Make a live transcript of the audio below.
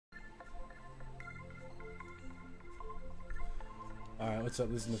Alright, what's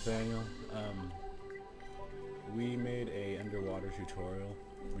up? This is Nathaniel. We made a underwater tutorial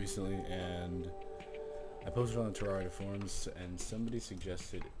recently, and I posted on the Terraria forums, and somebody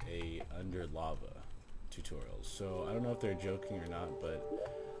suggested a Underlava tutorial. So I don't know if they're joking or not, but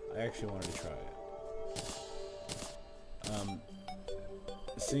I actually wanted to try it.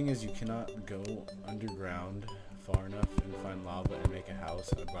 Seeing as you cannot go underground far enough and find lava and make a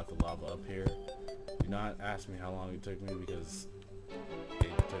house, I brought the lava up here. Do not ask me how long it took me, because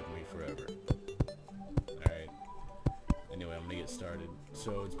it took me forever. Alright. Anyway, I'm gonna get started.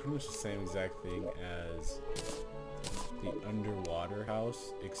 So it's pretty much the same exact thing as the underwater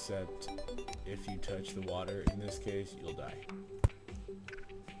house, except if you touch the water, in this case, you'll die.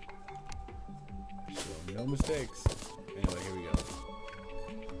 So no mistakes. Anyway, here we go.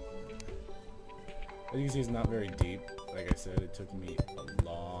 As you can see, it's not very deep. Like I said, it took me a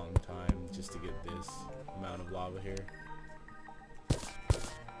long time just to get this amount of lava here.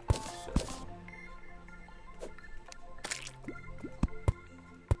 So,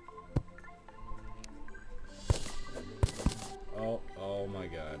 oh my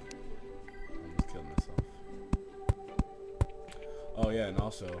god. I almost killed myself. Oh yeah, and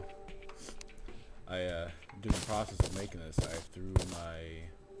also, during the process of making this, I threw my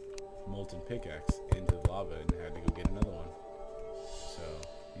molten pickaxe into the lava and had to go get another one. So,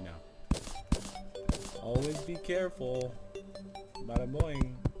 you know, always be careful. Bada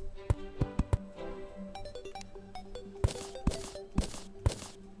boing.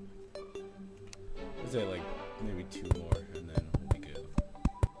 I'd say like maybe 2 more and then we'll be good.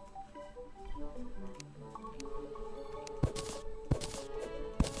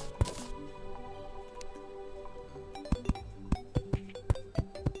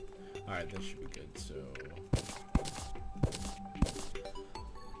 Alright, this should be good. So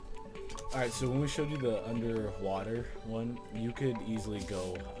alright, so when we showed you the underwater one, you could easily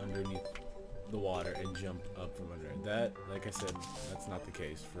go underneath the water and jump up from under it. That, like I said, that's not the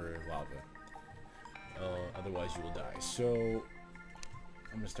case for lava. Otherwise you will die. So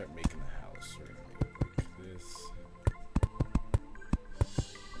I'm gonna start making the house. We're gonna make it like this.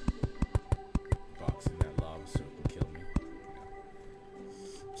 Boxing that lava so it can kill me.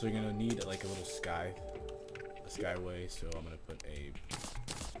 Yeah. So you're gonna need like a little skyway. So I'm gonna put a.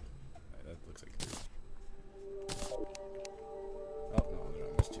 That looks like 3. Oh no, there are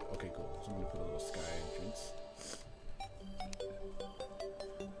almost 2. Okay, cool. So I'm gonna put a little sky entrance.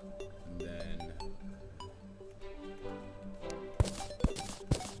 And then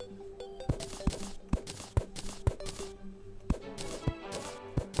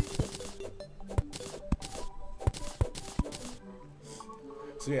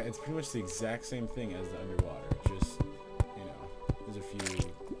so yeah, it's pretty much the exact same thing as the underwater, just, you know, there's a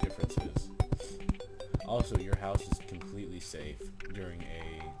few differences. Also, your house is completely safe during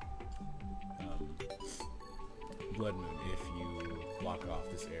a blood moon if you block off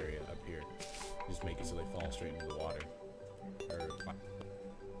this area up here. Just make it so they fall straight into the water.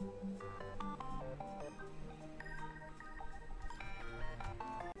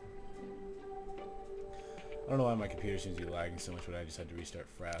 I don't know why my computer seems to be lagging so much, but I just had to restart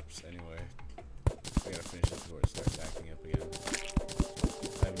Fraps anyway. I gotta finish this before it starts acting up again.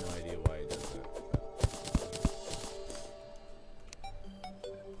 I have no idea why it does that.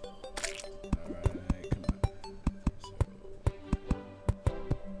 Alright, come on.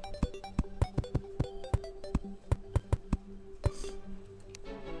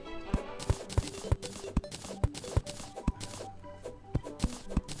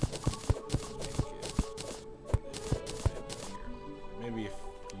 Maybe a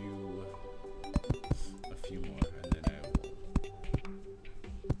few more, and then I will.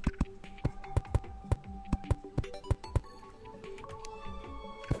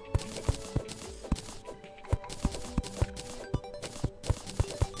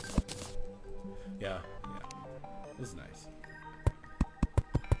 Yeah, this is nice.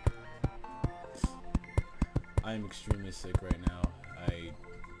 I am extremely sick right now. I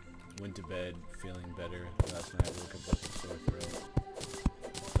went to bed feeling better. Last night I woke up with a sore throat.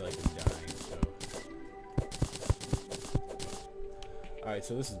 I feel like I'm dying, so. Alright,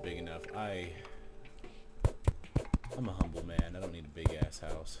 so this is big enough. I'm a humble man. I don't need a big ass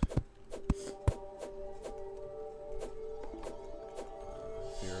house.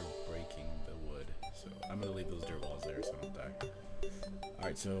 Fear of breaking the wood. So I'm gonna leave those dirt walls there so I don't die.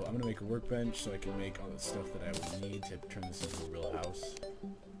 Alright, so I'm gonna make a workbench so I can make all the stuff that I would need to turn this into a real house.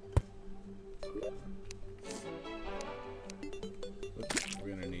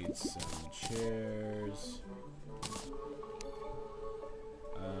 We're gonna need some chairs.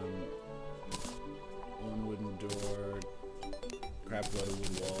 One wooden door, crap load of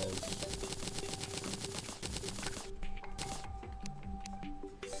wood walls.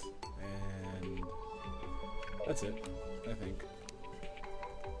 And that's it, I think.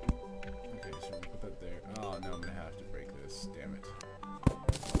 Okay, so we'll put that there. Oh, no, I'm gonna have to break this. Damn it.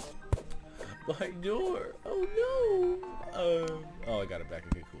 My door! Oh, no! Oh, I got it back.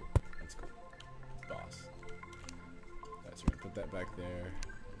 Okay, cool. That's cool. Boss. Alright, so we're gonna put that back there.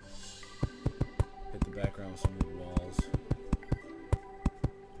 Hit the background with some wood walls.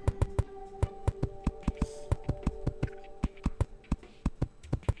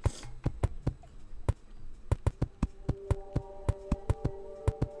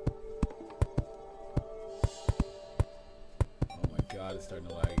 It's starting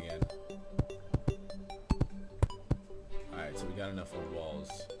to lag again. Alright, so we got enough wood walls,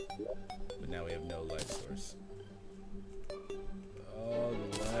 but now we have no light source. Oh,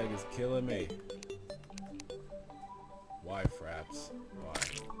 the lag is killing me. Why, fraps? Why?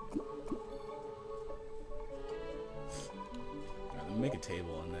 Alright, let me make a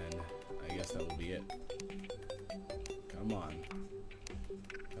table and then I guess that will be it. Come on.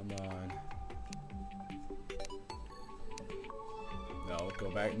 Come on. No, go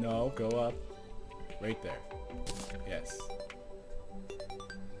back. No, go up. Right there. Yes.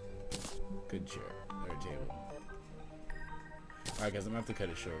 Good chair. Or table. Alright guys, I'm gonna have to cut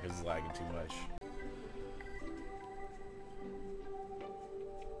it short because it's lagging too much.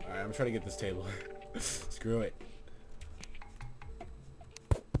 Alright, I'm trying to get this table. Screw it.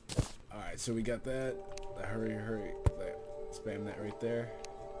 Alright, so we got that. Hurry, hurry. Spam that right there.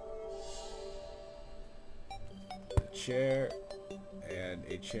 The chair. And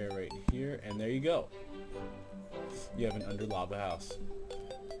a chair right here, and there you go. You have an Underlava house.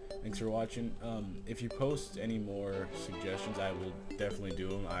 Thanks for watching. If you post any more suggestions, I will definitely do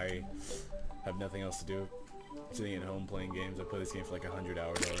them. I have nothing else to do. I'm sitting at home playing games. I played this game for like 100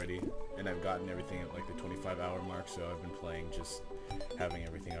 hours already, and I've gotten everything at like the 25-hour mark, so I've been playing just having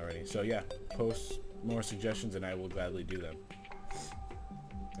everything already. So yeah, post more suggestions and I will gladly do them.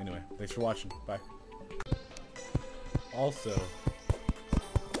 Anyway, thanks for watching. Bye. Also,